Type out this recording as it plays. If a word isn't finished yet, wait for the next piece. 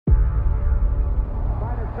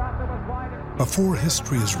Before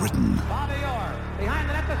history is written,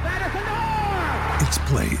 it's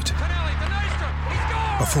played.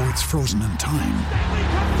 Before it's frozen in time,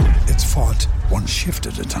 it's fought one shift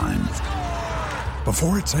at a time.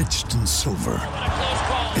 Before it's etched in silver,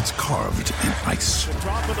 it's carved in ice.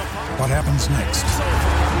 What happens next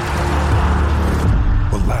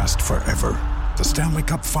will last forever. The Stanley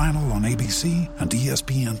Cup Final on ABC and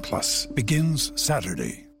ESPN Plus begins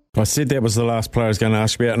Saturday. I said that was the last player I was going to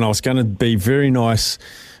ask you about, and I was going to be very nice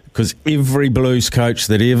because every Blues coach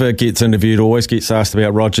that ever gets interviewed always gets asked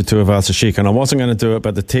about Roger Tuivasa-Sheck, and I wasn't going to do it,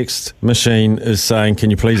 but the text machine is saying, can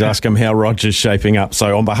you please ask him how Roger's shaping up?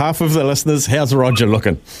 So on behalf of the listeners, how's Roger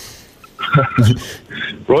looking?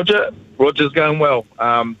 Roger's going well.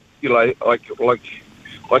 Like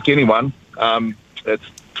anyone, it's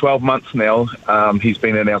 12 months now. He's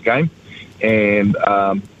been in our game, and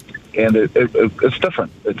it's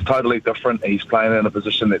different. It's totally different. He's playing in a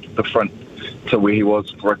position that's different to where he was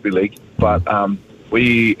for rugby league. But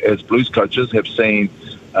we, as Blues coaches, have seen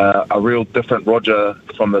a real different Roger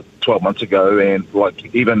from the 12 months ago. And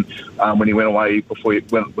even when he went away, before he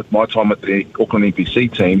went with my time at the Auckland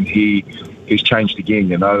NPC team, he's changed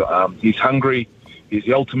again. He's hungry. He's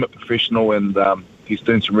the ultimate professional, and he's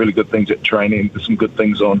doing some really good things at training. There's some good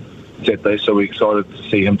things on Saturday, so we're excited to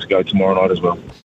see him to go tomorrow night as well.